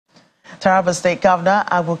Taraba State Governor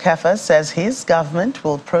Abu Kefas says his government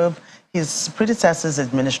will probe his predecessor's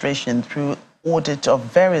administration through audit of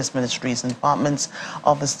various ministries and departments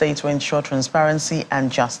of the state to ensure transparency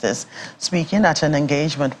and justice. Speaking at an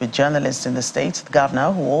engagement with journalists in the state, the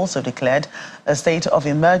governor, who also declared a state of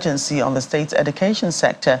emergency on the state's education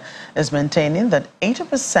sector, is maintaining that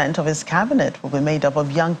 80% of his cabinet will be made up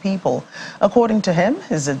of young people. According to him,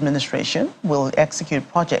 his administration will execute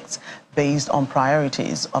projects based on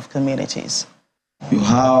priorities of communities. You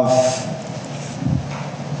have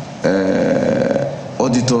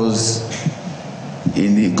auditors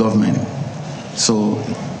in the government, so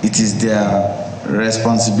it is their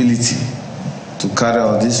responsibility to carry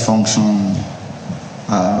out this function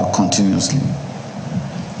continuously.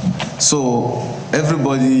 So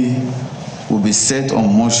everybody will be set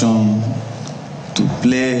on motion to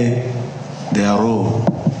play their role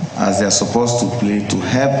as they are supposed to play, to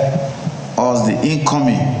help us, the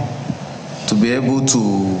incoming, to be able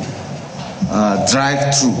to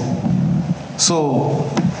drive through. So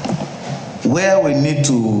where we need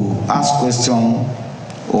to ask questions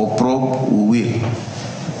or probe, we will.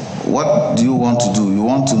 What do you want to do? You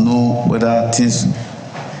want to know whether things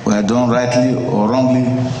were done rightly or wrongly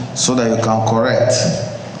so that you can correct.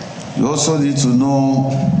 You also need to know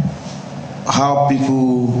how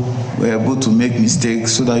people were able to make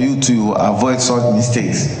mistakes so that you too avoid such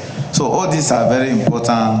mistakes. So all these are very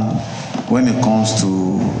important when it comes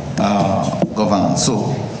to governance.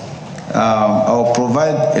 So I'll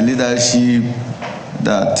provide a leadership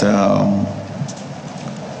that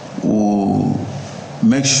will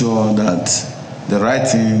make sure that the right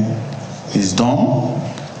thing is done,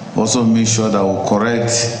 also make sure that we'll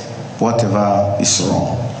correct whatever is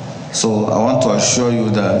wrong. So I want to assure you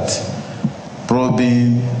that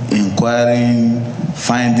probing, inquiring,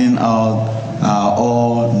 finding out are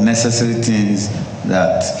all necessary things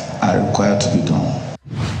that are required to be done.